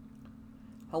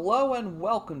Hello and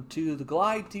welcome to the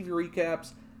Glide TV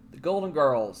Recaps, The Golden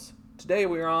Girls. Today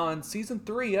we are on Season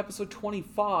 3, Episode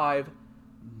 25,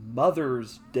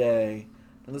 Mother's Day.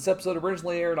 And this episode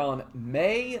originally aired on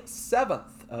May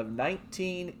 7th of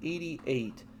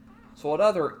 1988. So what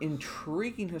other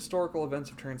intriguing historical events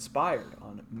have transpired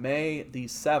on May the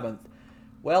 7th?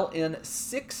 Well, in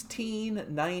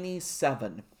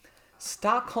 1697,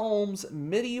 Stockholm's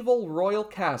medieval royal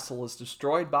castle is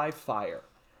destroyed by fire.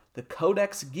 The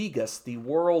Codex Gigas, the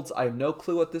world's, I have no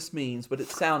clue what this means, but it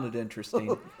sounded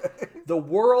interesting. Okay. The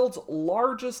world's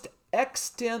largest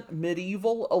extant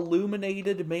medieval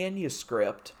illuminated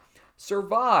manuscript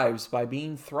survives by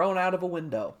being thrown out of a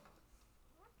window.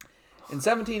 In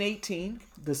 1718,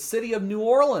 the city of New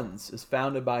Orleans is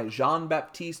founded by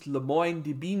Jean-Baptiste Lemoyne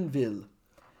de Bienville.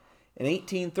 In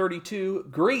 1832,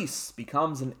 Greece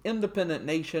becomes an independent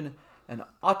nation, and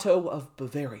Otto of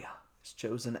Bavaria is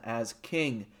chosen as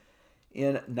king.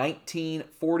 In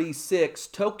 1946,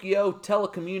 Tokyo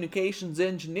Telecommunications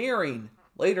Engineering,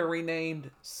 later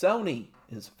renamed Sony,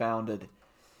 is founded.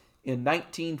 In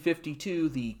 1952,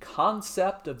 the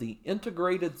concept of the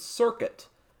integrated circuit,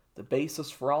 the basis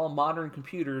for all modern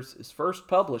computers, is first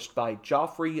published by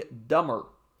Geoffrey Dummer.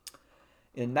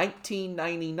 In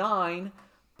 1999,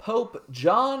 Pope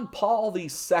John Paul II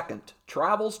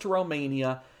travels to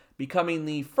Romania, becoming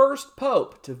the first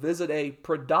pope to visit a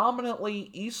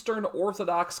predominantly Eastern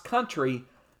Orthodox country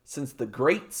since the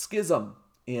Great Schism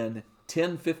in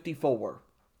 1054.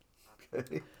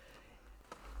 Okay.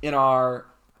 In our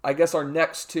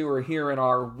next two are here in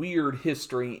our weird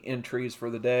history entries for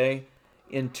the day.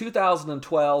 In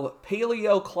 2012,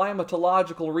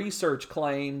 paleoclimatological research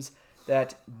claims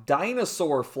that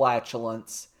dinosaur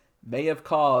flatulence may have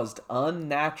caused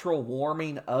unnatural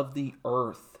warming of the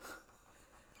Earth.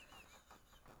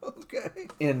 Okay.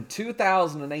 In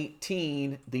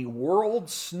 2018, the World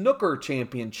Snooker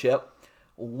Championship,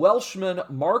 Welshman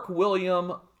Mark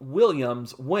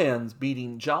Williams wins,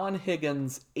 beating John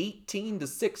Higgins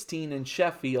 18-16 in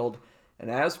Sheffield, and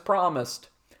as promised,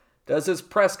 does his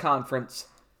press conference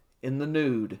in the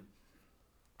nude.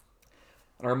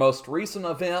 And our most recent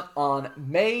event on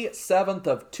May 7th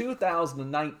of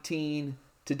 2019,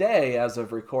 today as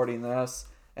of recording this,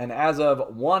 and as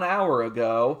of 1 hour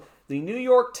ago, the New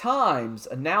York Times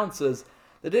announces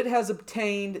that it has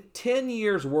obtained 10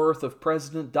 years' worth of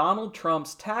President Donald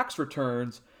Trump's tax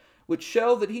returns, which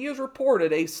show that he has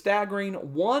reported a staggering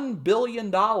 $1 billion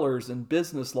in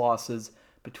business losses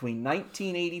between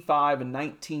 1985 and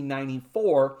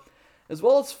 1994, as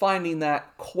well as finding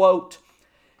that, quote,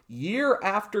 year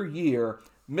after year,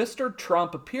 Mr.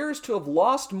 Trump appears to have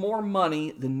lost more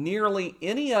money than nearly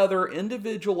any other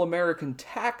individual American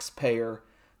taxpayer,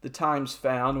 the Times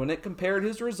found when it compared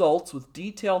his results with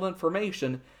detailed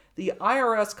information the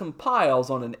IRS compiles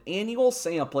on an annual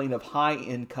sampling of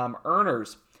high-income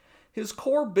earners. His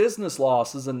core business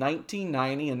losses in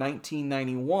 1990 and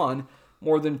 1991,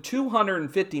 more than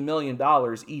 $250 million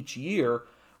each year,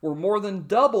 were more than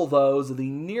double those of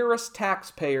the nearest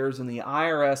taxpayers in the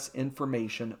IRS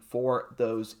information for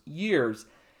those years,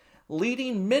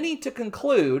 leading many to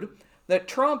conclude that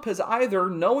Trump has either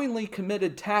knowingly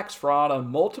committed tax fraud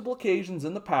on multiple occasions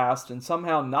in the past and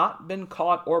somehow not been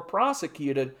caught or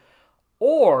prosecuted,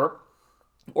 or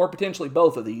potentially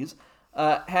both of these,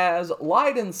 has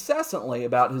lied incessantly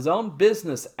about his own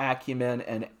business acumen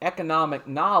and economic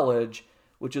knowledge,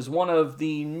 which is one of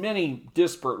the many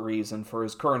disparate reasons for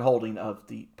his current holding of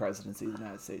the presidency of the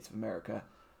United States of America.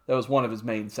 That was one of his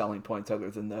main selling points,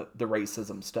 other than the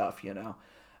racism stuff, you know.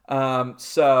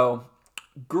 So,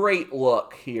 great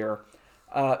look here.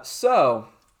 So,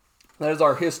 that is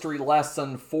our history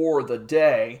lesson for the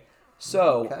day.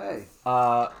 So, okay.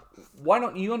 Why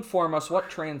don't you inform us what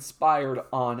transpired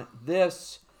on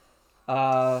this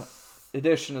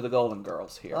edition of the Golden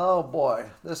Girls here? Oh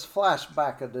boy, this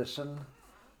flashback edition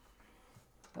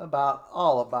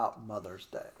all about Mother's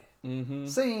Day. Mm-hmm.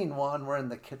 Scene 1, we're in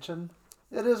the kitchen.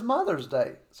 It is Mother's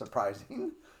Day,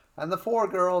 surprising. And the 4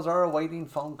 girls are awaiting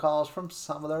phone calls from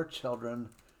some of their children,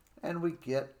 and we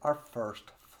get our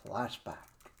first flashback.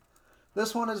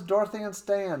 This one is Dorothy and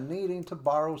Stan needing to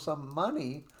borrow some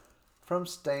money from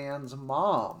Stan's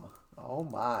mom. Oh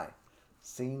my.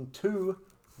 Scene 2,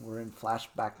 we're in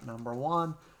flashback number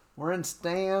 1. We're in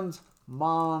Stan's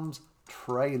mom's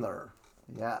trailer.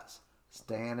 Yes,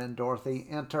 Stan and Dorothy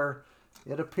enter.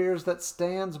 It appears that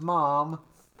Stan's mom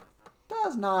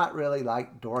does not really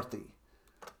like Dorothy.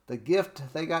 The gift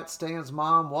they got Stan's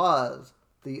mom was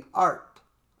the art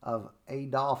of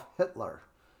Adolf Hitler.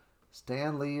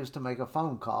 Stan leaves to make a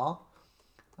phone call.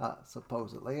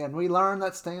 supposedly. And we learn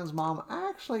that Stan's mom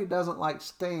actually doesn't like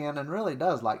Stan and really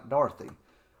does like Dorothy.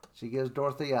 She gives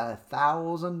Dorothy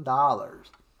 $1,000.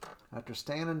 After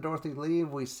Stan and Dorothy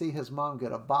leave, we see his mom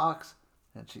get a box,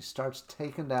 and she starts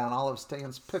taking down all of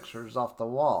Stan's pictures off the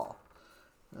wall.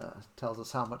 Tells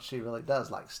us how much she really does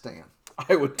like Stan.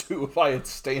 I would too if I had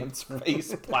Stan's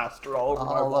face plastered all over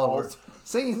my walls.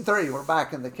 Scene 3, we're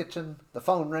back in the kitchen. The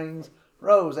phone rings.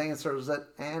 Rose answers it,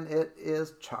 and it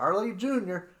is Charlie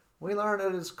Jr. We learn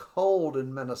it is cold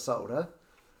in Minnesota,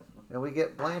 and we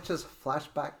get Blanche's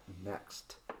flashback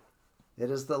next. It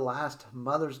is the last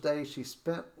Mother's Day she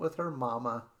spent with her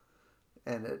mama,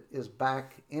 and it is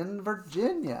back in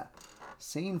Virginia.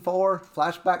 Scene 4,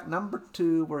 flashback number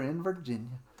 2, we're in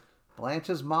Virginia.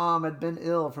 Blanche's mom had been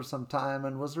ill for some time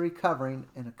and was recovering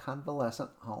in a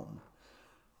convalescent home.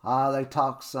 They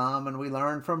talk some, and we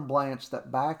learn from Blanche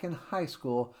that back in high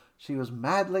school she was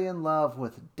madly in love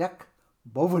with Dec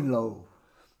Bovenlow,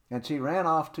 and she ran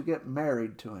off to get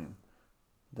married to him.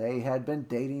 They had been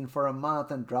dating for a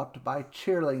month and he dropped by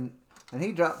cheerleading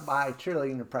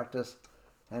practice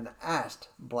and asked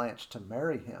Blanche to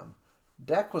marry him.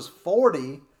 Dec was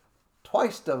 40,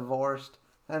 twice divorced,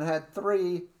 and had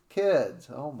 3 kids.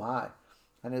 Oh my.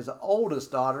 And his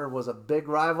oldest daughter was a big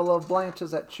rival of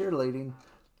Blanche's at cheerleading.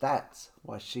 That's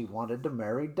why she wanted to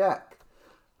marry Dec.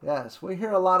 Yes, we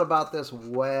hear a lot about this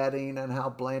wedding and how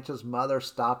Blanche's mother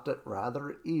stopped it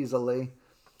rather easily.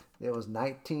 It was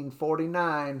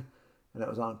 1949, and it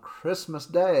was on Christmas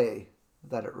Day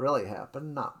that it really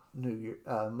happened, not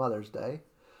Mother's Day.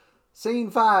 Scene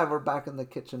 5, we're back in the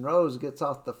kitchen. Rose gets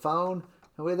off the phone,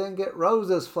 and we then get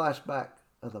Rose's flashback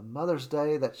of the Mother's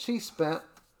Day that she spent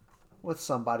with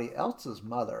somebody else's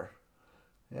mother.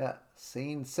 Yeah,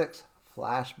 scene 6,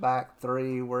 flashback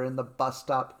 3, we're in the bus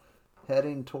stop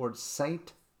heading towards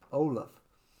St. Olaf.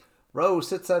 Rose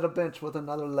sits at a bench with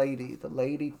another lady. The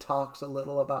lady talks a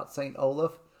little about St.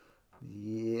 Olaf.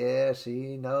 Yeah,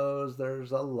 she knows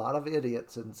there's a lot of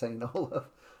idiots in St. Olaf.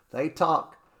 They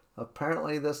talk.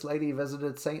 Apparently this lady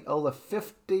visited St. Olaf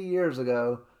 50 years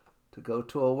ago to go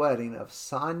to a wedding of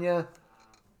Sonia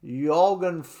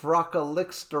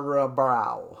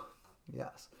Jorgenfrockelixterabrow.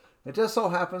 Yes. It just so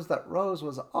happens that Rose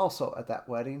was also at that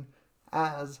wedding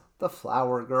as the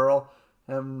flower girl,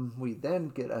 and we then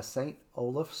get a St.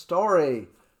 Olaf story.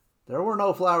 There were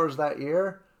no flowers that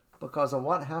year because of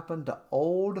what happened to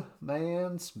Old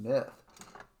Man Smith,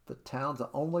 the town's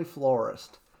only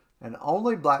florist, and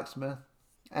only blacksmith,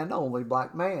 and only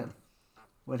black man.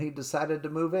 When he decided to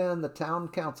move in, the town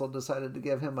council decided to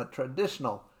give him a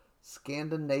traditional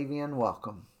Scandinavian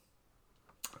welcome.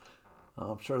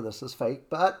 I'm sure this is fake,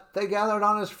 but they gathered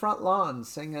on his front lawn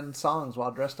singing songs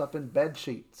while dressed up in bed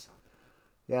sheets.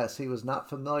 Yes, he was not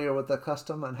familiar with the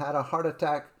custom and had a heart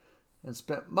attack and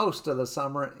spent most of the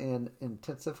summer in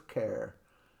intensive care.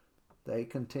 They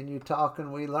continue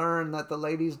talking. We learn that the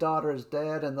lady's daughter is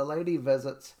dead, and the lady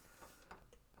visits,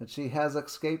 and she has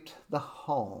escaped the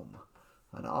home.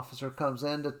 An officer comes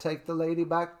in to take the lady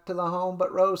back to the home,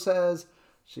 but Rose says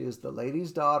she is the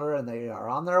lady's daughter and they are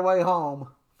on their way home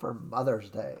for Mother's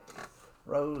Day.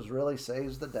 Rose really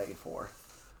saves the day for her.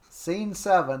 Scene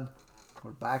 7,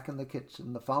 we're back in the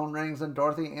kitchen. The phone rings and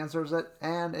Dorothy answers it,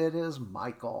 and it is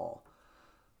Michael.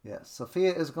 Yes,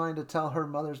 Sophia is going to tell her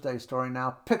Mother's Day story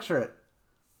now. Picture it.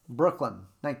 Brooklyn,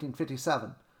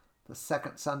 1957, the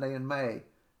second Sunday in May,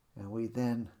 and we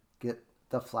then get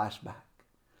the flashback.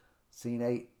 Scene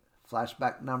 8,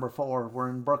 flashback number 4, we're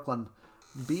in Brooklyn.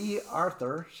 B.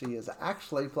 Arthur, she is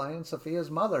actually playing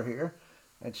Sophia's mother here,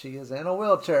 and she is in a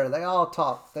wheelchair. They all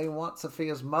talk. They want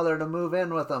Sophia's mother to move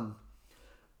in with them.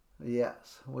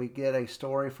 Yes, we get a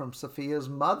story from Sophia's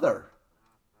mother.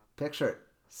 Picture it.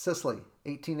 Sicily,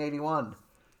 1881.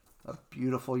 A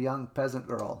beautiful young peasant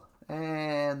girl.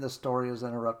 And the story is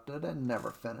interrupted and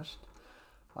never finished.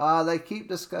 They keep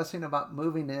discussing about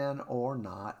moving in or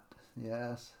not.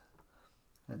 Yes.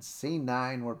 And scene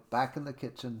 9, we're back in the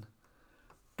kitchen.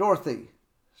 Dorothy,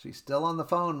 she's still on the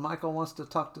phone. Michael wants to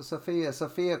talk to Sophia.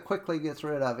 Sophia quickly gets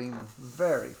rid of him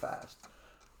very fast.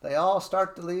 They all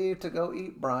start to leave to go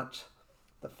eat brunch.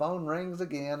 The phone rings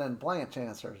again and Blanche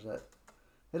answers it.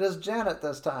 It is Janet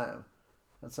this time.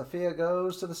 And Sophia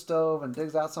goes to the stove and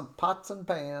digs out some pots and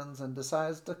pans and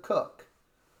decides to cook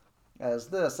as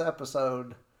this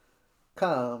episode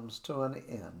comes to an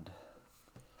end.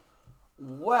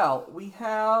 Well, we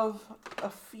have a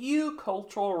few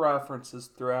cultural references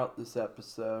throughout this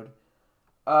episode.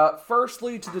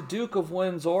 Firstly, to the Duke of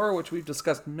Windsor, which we've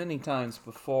discussed many times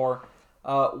before,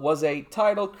 was a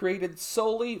title created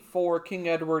solely for King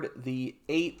Edward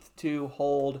VIII to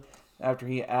hold after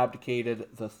he abdicated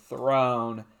the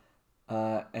throne.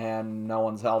 and no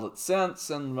one's held it since,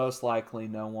 and most likely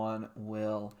no one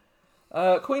will.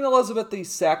 Queen Elizabeth II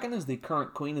is the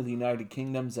current Queen of the United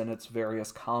Kingdoms and its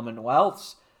various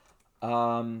commonwealths.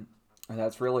 And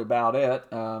that's really about it.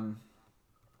 I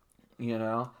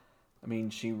mean,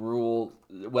 she ruled.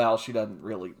 Well, she doesn't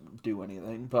really do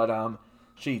anything, but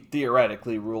she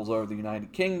theoretically rules over the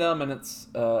United Kingdom, and it's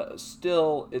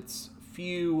still its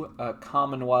few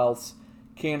commonwealths: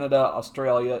 Canada,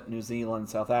 Australia, New Zealand,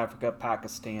 South Africa,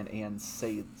 Pakistan, and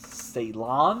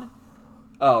Ceylon.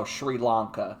 Oh, Sri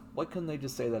Lanka. Why couldn't they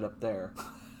just say that up there?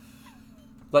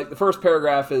 Like, the first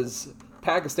paragraph is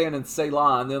Pakistan and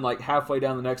Ceylon, then like halfway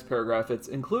down the next paragraph, it's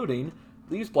including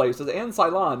these places and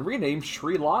Ceylon, renamed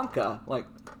Sri Lanka. Like,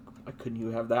 why couldn't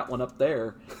you have that one up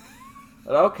there?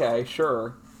 But okay,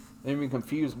 sure. Maybe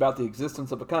confused about the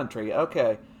existence of a country.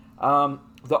 Okay. The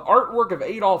artwork of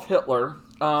Adolf Hitler.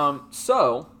 We all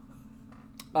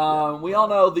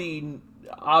know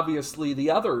obviously the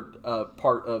other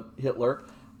part of Hitler.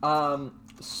 In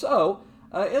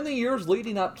the years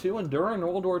leading up to and during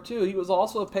World War II, he was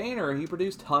also a painter. He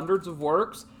produced hundreds of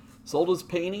works, sold his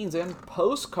paintings and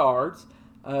postcards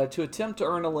to attempt to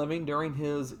earn a living during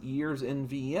his years in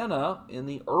Vienna in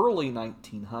the early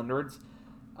 1900s.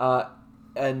 A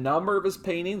number of his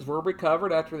paintings were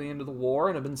recovered after the end of the war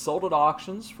and have been sold at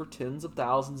auctions for tens of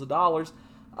thousands of dollars.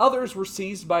 Others were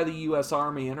seized by the U.S.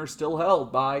 Army and are still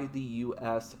held by the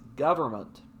U.S.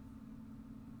 government.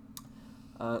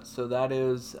 So that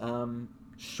is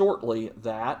shortly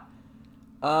that.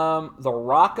 The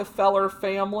Rockefeller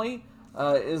family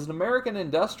is an American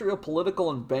industrial, political,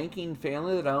 and banking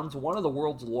family that owns one of the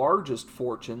world's largest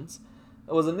fortunes.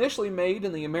 It was initially made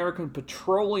in the American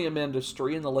petroleum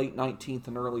industry in the late 19th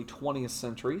and early 20th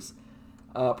centuries,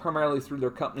 primarily through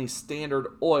their company Standard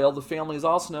Oil. The family is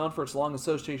also known for its long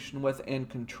association with and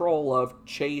control of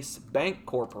Chase Bank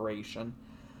Corporation,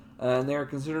 and they are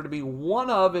considered to be one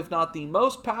of, if not the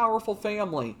most powerful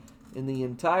family in the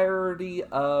entirety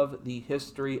of the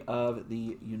history of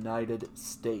the United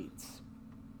States.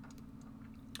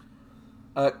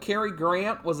 Cary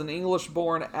Grant was an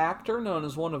English-born actor known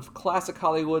as one of classic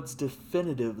Hollywood's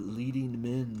definitive leading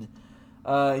men.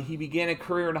 He began a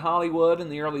career in Hollywood in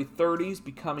the early 30s,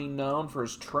 becoming known for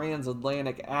his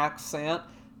transatlantic accent,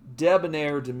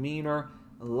 debonair demeanor,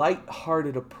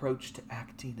 light-hearted approach to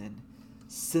acting, and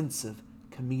sense of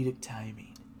comedic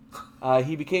timing.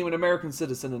 He became an American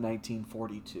citizen in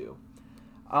 1942.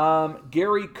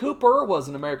 Gary Cooper was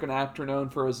an American actor known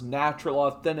for his natural,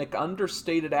 authentic,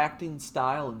 understated acting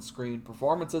style and screen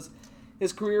performances.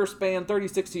 His career spanned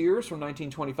 36 years from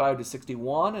 1925 to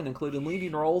 61 and included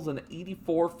leading roles in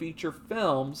 84 feature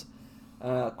films,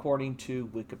 according to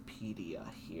Wikipedia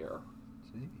here.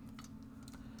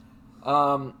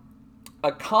 A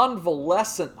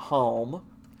convalescent home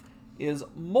is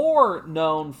more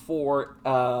known for...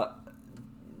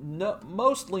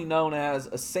 mostly known as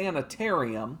a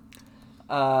sanitarium,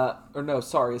 a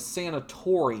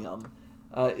sanatorium,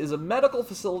 is a medical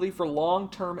facility for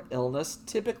long-term illness,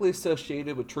 typically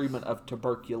associated with treatment of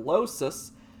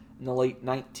tuberculosis in the late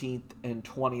 19th and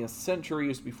 20th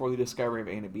centuries before the discovery of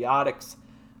antibiotics.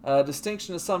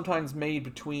 Distinction is sometimes made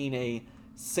between a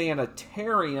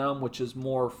sanitarium, which is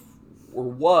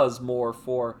was more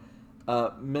for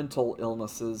mental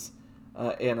illnesses,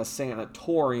 and a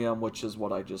sanatorium, which is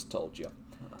what I just told you.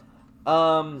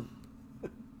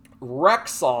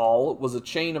 Rexall was a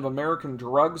chain of American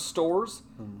drugstores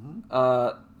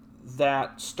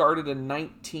that started in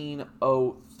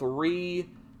 1903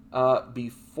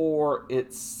 before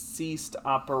it ceased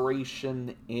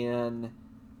operation in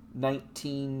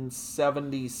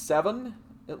 1977,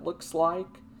 it looks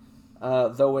like.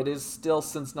 Though it is still,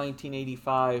 since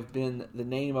 1985, been the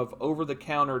name of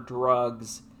over-the-counter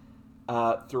drugs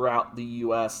throughout the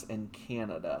U.S. and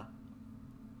Canada.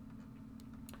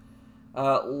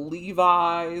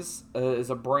 Levi's is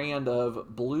a brand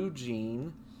of blue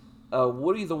jean.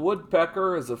 Woody the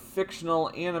Woodpecker is a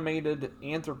fictional animated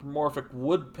anthropomorphic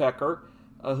woodpecker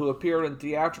who appeared in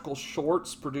theatrical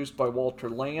shorts produced by Walter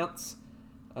Lantz.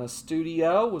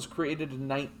 Studio was created in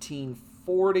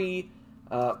 1940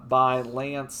 by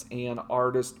Lantz and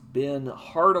artist Ben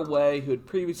Hardaway, who had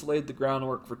previously laid the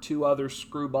groundwork for two other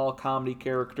screwball comedy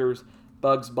characters,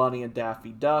 Bugs Bunny and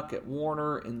Daffy Duck, at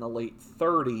Warner in the late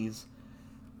 30s.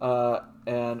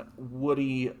 And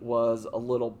Woody was a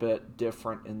little bit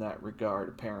different in that regard,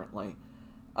 apparently.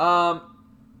 So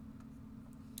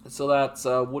that's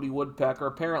Woody Woodpecker.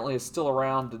 Apparently is still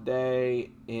around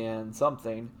today in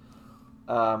something.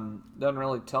 Doesn't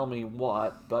really tell me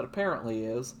what, but apparently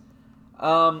is.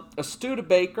 A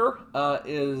Studebaker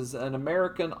is an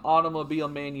American automobile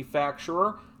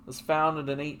manufacturer was founded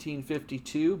in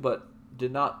 1852, but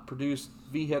did not produce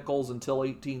vehicles until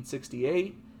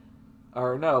 1868.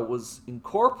 Or no, it was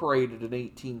incorporated in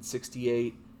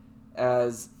 1868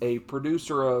 as a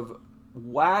producer of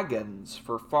wagons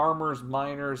for farmers,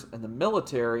 miners, and the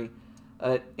military.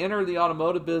 It entered the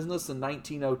automotive business in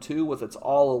 1902 with its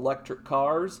all-electric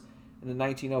cars, and in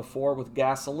 1904 with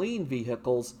gasoline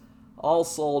vehicles, all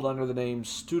sold under the name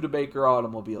Studebaker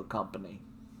Automobile Company.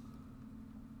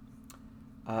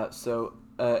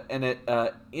 And it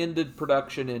ended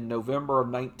production in November of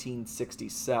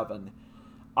 1967.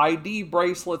 ID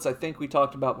bracelets, I think we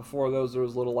talked about before. Those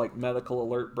little like medical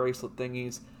alert bracelet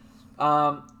thingies.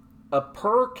 A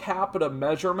per capita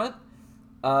measurement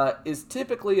is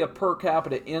typically a per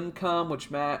capita income, which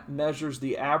measures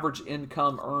the average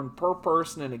income earned per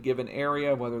person in a given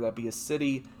area, whether that be a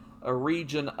city, a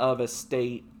region of a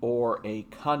state, or a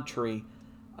country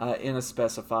in a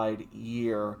specified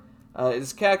year. It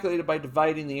is calculated by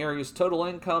dividing the area's total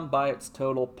income by its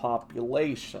total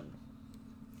population,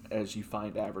 as you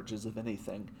find averages of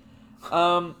anything.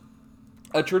 A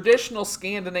traditional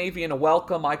Scandinavian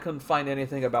welcome, I couldn't find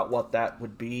anything about what that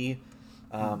would be.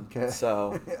 Okay.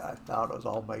 So I thought it was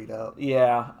all made up.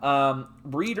 Yeah.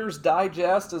 Reader's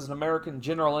Digest is an American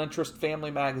general interest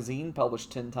family magazine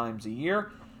published 10 times a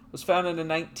year. It was founded in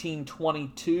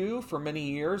 1922. For many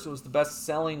years, it was the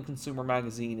best-selling consumer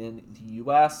magazine in the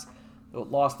U.S. It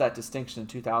lost that distinction in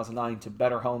 2009 to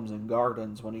Better Homes and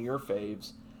Gardens, one of your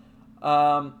faves.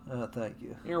 Thank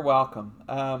you. You're welcome.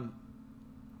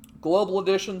 Global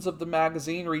editions of the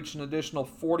magazine reached an additional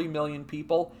 40 million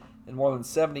people in more than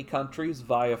 70 countries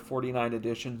via 49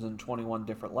 editions in 21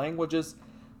 different languages.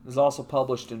 It is also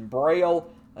published in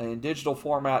Braille, in digital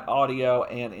format, audio,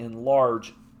 and in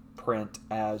large print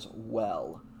as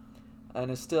well. And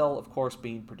is still, of course,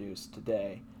 being produced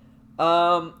today.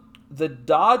 The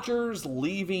Dodgers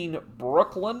leaving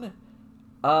Brooklyn.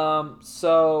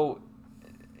 So,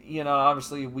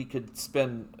 obviously we could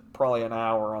spend probably an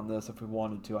hour on this if we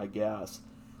wanted to, I guess.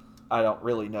 I don't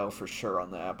really know for sure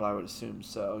on that, but I would assume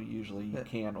so. Usually you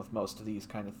can with most of these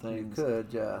kind of things. You could,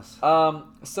 yes.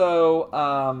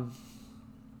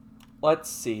 Let's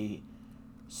see.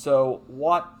 So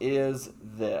what is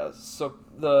this? So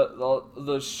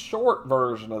the short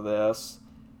version of this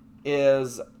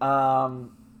is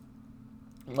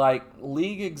like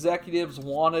league executives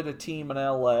wanted a team in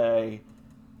LA,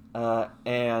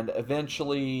 and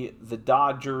eventually the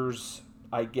Dodgers,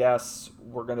 I guess,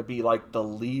 were going to be like the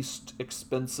least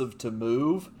expensive to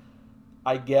move,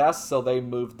 I guess, so they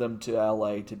moved them to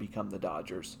LA to become the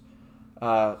Dodgers.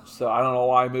 So I don't know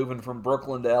why moving from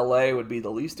Brooklyn to LA would be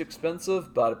the least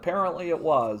expensive, but apparently it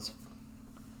was,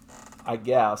 I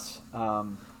guess,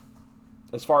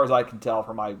 as far as I can tell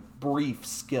from my brief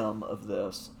skim of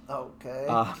this. Okay.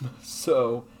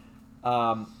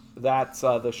 That's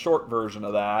the short version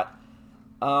of that.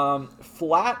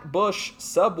 Flatbush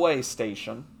Subway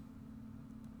Station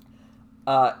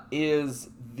is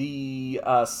the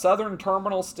southern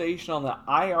terminal station on the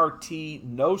IRT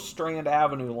Nostrand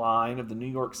Avenue line of the New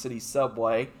York City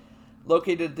Subway,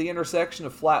 located at the intersection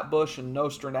of Flatbush and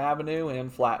Nostrand Avenue in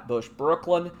Flatbush,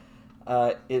 Brooklyn.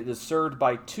 It is served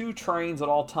by two trains at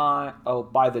all time.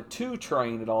 By the 2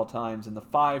 train at all times and the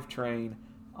 5 train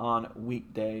on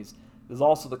weekdays. It is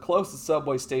also the closest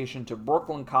subway station to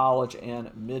Brooklyn College and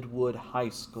Midwood High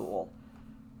School.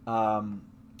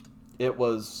 It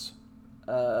was,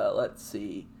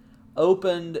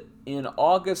 opened in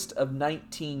August of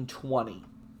 1920.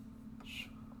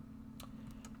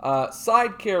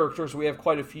 Side characters, we have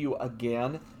quite a few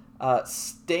again.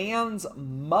 Stan's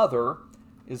mother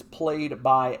is played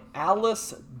by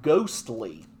Alice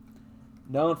Ghostly,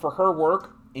 known for her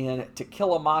work in To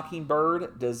Kill a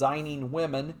Mockingbird, Designing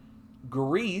Women,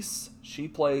 Grease. She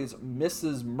plays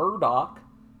Mrs. Murdoch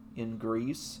in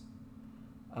Grease,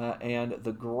 and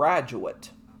The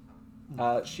Graduate.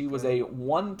 She was a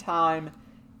one-time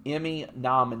Emmy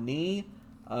nominee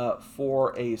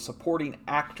for a supporting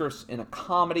actress in a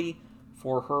comedy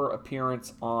for her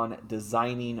appearance on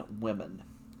Designing Women.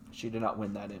 She did not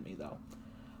win that Emmy, though.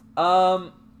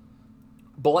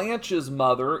 Blanche's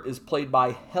mother is played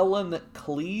by Helen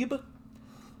Klebe,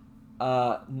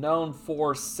 known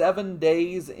for 7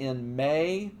 Days in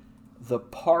May, The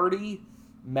Party,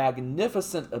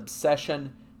 Magnificent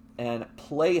Obsession, and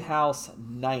Playhouse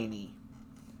 90.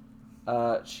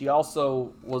 She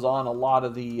also was on a lot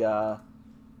of the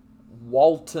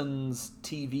Walton's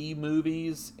TV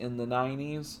movies in the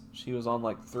 90s. She was on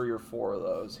like 3 or 4 of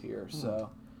those here. So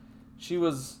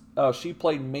she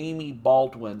played Mamie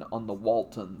Baldwin on the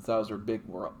Waltons. That was her big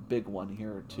one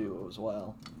here too as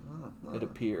well. It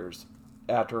appears.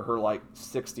 after her like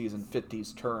 60s and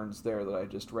 50s turns there that I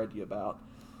just read you about.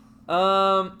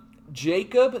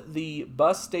 Jacob, the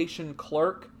bus station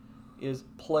clerk, is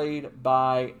played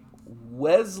by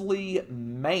Wesley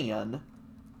Mann,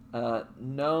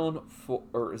 known for,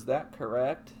 or is that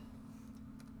correct?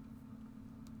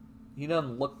 He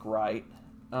doesn't look right.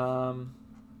 Well,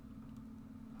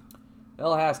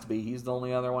 it has to be. He's the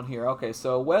only other one here. Okay,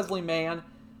 so Wesley Mann,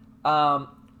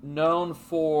 known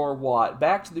for what?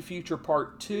 Back to the Future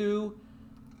Part 2,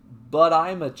 But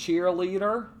I'm a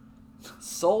Cheerleader,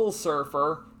 Soul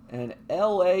Surfer, and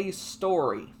L.A.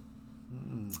 Story.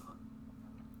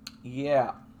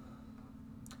 Yeah.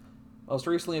 Most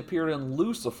recently appeared in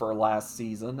Lucifer last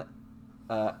season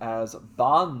as a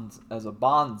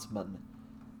bondsman,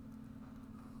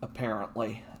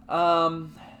 apparently. Anna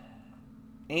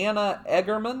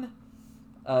Egerman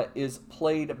is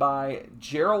played by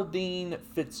Geraldine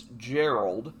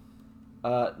Fitzgerald,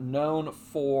 known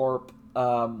for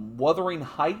Wuthering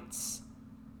Heights,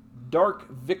 Dark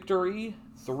Victory,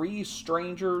 Three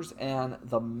Strangers, and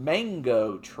The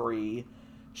Mango Tree.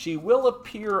 She will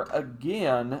appear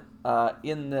again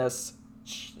in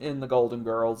the Golden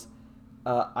Girls,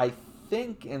 I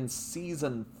think in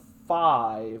season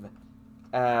 5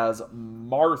 as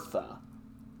Martha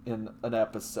in an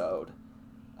episode.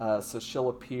 So she'll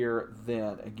appear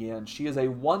then again. She is a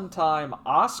one-time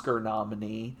Oscar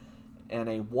nominee and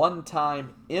a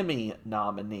one-time Emmy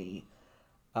nominee.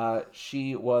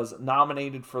 She was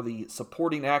nominated for the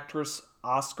Supporting Actress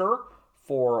Oscar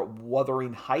for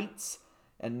Wuthering Heights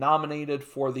and nominated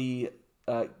for the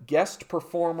Guest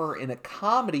Performer in a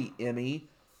Comedy Emmy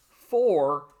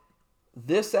for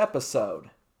this episode.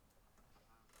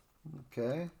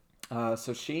 Okay.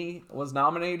 So she was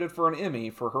nominated for an Emmy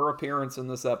for her appearance in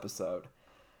this episode.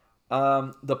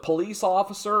 The police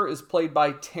officer is played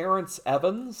by Terrence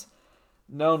Evans,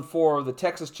 known for the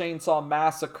Texas Chainsaw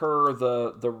Massacre,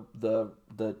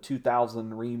 the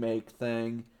 2000 remake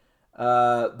thing,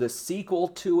 the sequel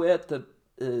to it,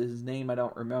 his name I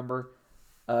don't remember,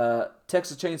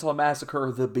 Texas Chainsaw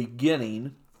Massacre: The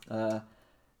Beginning.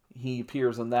 He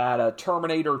appears in that.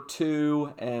 Terminator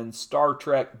 2 and Star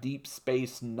Trek Deep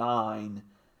Space Nine.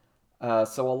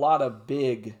 So a lot of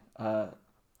big,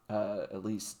 at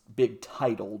least big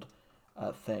titled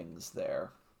things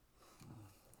there.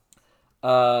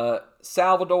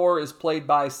 Salvador is played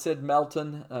by Sid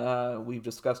Melton. We've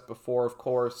discussed before, of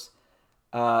course.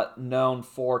 Known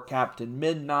for Captain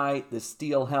Midnight, The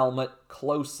Steel Helmet,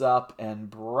 Close Up, and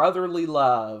Brotherly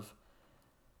Love.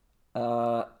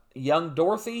 Young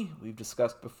Dorothy, we've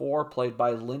discussed before, played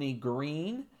by Lenny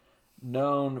Green,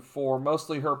 known for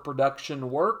mostly her production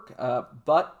work,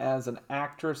 but as an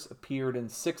actress appeared in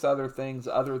 6 other things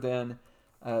other than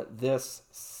this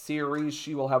series.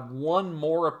 She will have one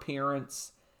more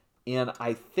appearance in,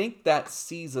 I think that's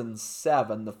season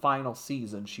 7, the final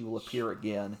season. She will appear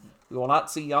again. We will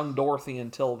not see young Dorothy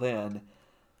until then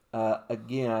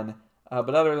again.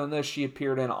 But other than this, she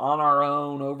appeared in On Our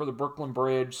Own, Over the Brooklyn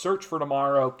Bridge, Search for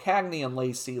Tomorrow, Cagney and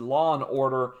Lacey, Law and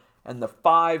Order, and The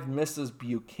 5 Mrs.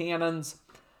 Buchanans.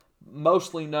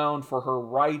 Mostly known for her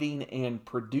writing and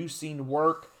producing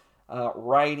work,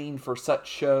 writing for such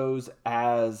shows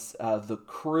as The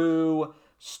Crew,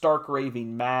 Stark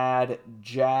Raving Mad,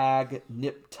 Jag,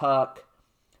 Nip Tuck,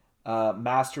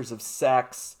 Masters of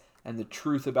Sex, and The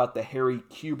Truth About the Harry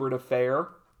Kubert Affair.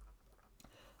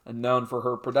 And known for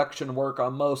her production work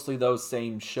on mostly those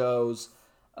same shows,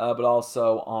 but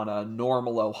also on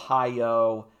Normal,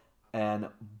 Ohio, and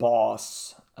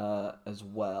Boss as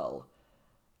well.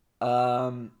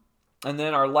 And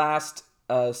then our last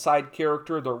side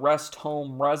character, the Rest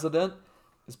Home Resident,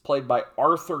 is played by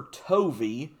Arthur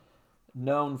Tovey,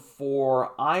 known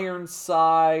for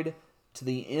Ironside, To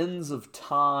the Ends of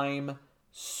Time,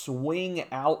 Swing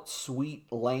Out Sweet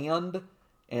Land,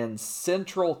 and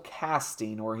Central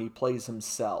Casting, where he plays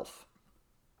himself.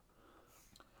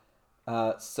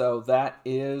 So that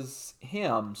is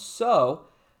him. So,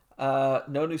 no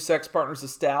new sex partners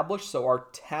established, so our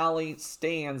tally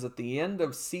stands at the end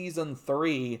of Season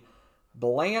 3,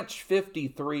 Blanche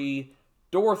 53,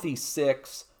 Dorothy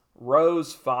 6,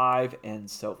 Rose 5,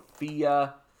 and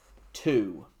Sophia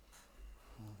 2.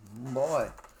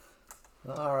 Boy.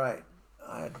 All right.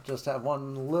 I just have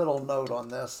one little note on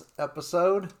this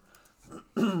episode.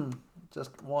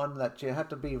 Just one that you have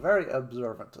to be very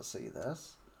observant to see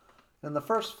this. In the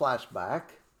first flashback,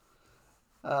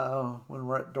 when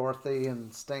we're at Dorothy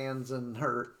and Stan's in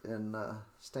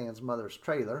Stan's mother's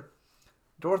trailer,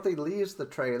 Dorothy leaves the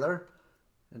trailer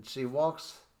and she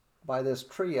walks by this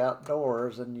tree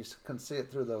outdoors, and you can see it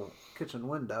through the kitchen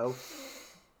window.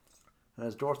 And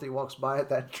as Dorothy walks by it,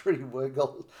 that tree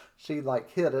wiggles. She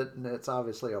like hit it, and it's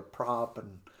obviously a prop,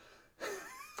 and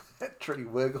that tree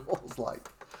wiggles like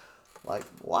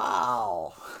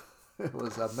wow. It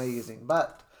was amazing.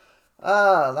 But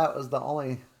that was the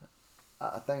only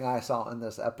thing I saw in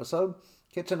this episode.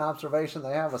 Kitchen observation: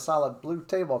 they have a solid blue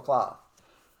tablecloth.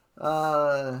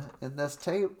 In this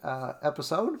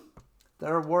episode,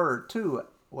 there were 2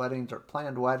 weddings or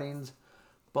planned weddings,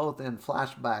 both in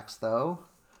flashbacks though.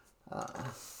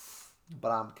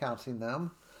 But I'm counting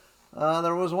them.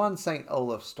 There was 1 St.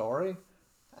 Olaf story,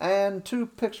 and 2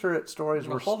 Picture It stories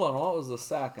were. Hold on, what was the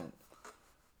second?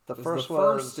 The 'Cause first the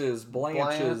first is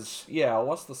Blanche's. Blanche. Yeah,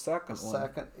 what's the second The one?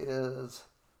 second is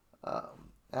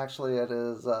actually it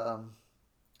is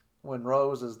when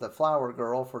Rose is the flower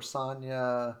girl for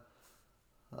Sonia.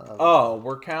 Oh,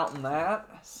 we're counting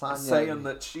that? Sonia. Saying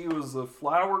that she was a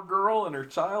flower girl in her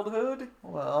childhood?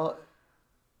 Well,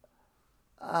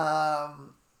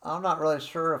 I'm not really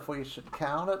sure if we should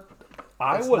count it.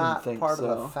 I wouldn't think part so.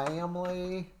 of the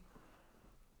family.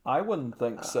 I wouldn't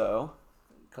think so.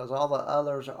 Because all the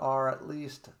others are at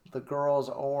least the girls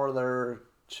or their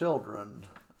children.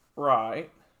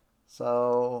 Right.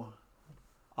 So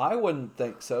I wouldn't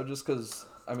think so, just because,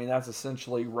 I mean, that's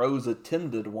essentially Rose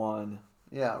attended one.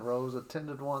 yeah, Rose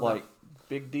attended one. Like,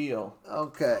 big deal.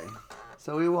 Okay.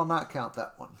 So we will not count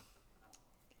that one.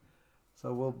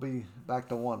 So we'll be back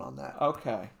to 1 on that.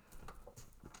 Okay.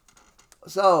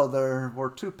 So there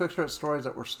were 2 Picture It stories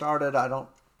that were started. I don't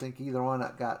think either one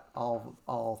that got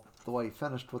all the way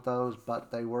finished with those,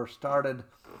 but they were started.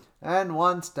 And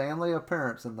 1 Stanley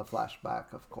appearance in the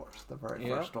flashback, of course, the very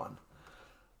first one.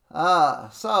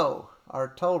 So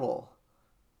our total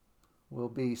will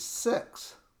be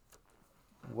 6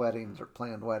 weddings or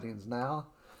planned weddings now.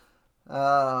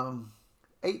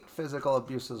 8 physical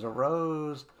abuses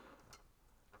arose.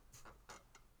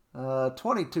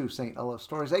 22 St. Olaf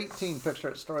stories, 18 Picture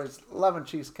It stories, 11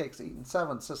 cheesecakes eaten,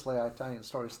 7 Sicily Italian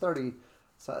stories, 30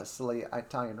 Sicily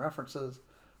Italian references,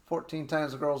 14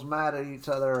 times the girls mad at each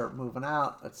other, moving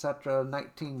out, etc.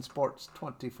 19 sports,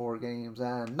 24 games,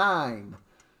 and 9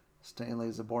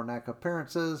 Stanley Zabornak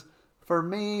appearances. For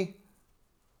me,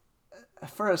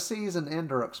 for a season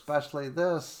ender especially,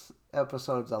 this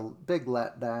episode's a big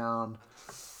letdown.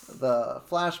 The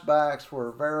flashbacks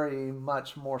were very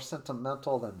much more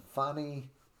sentimental than funny.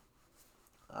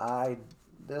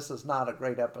 This is not a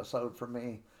great episode for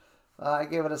me. I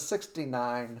gave it a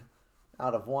 69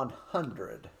 out of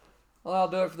 100. Well, I'll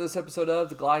do it for this episode of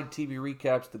the Glide TV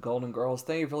Recaps, The Golden Girls.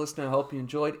 Thank you for listening. I hope you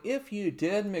enjoyed. If you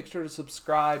did, make sure to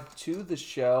subscribe to the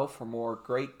show for more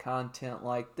great content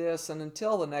like this. And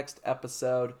until the next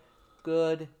episode,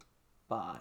 goodbye.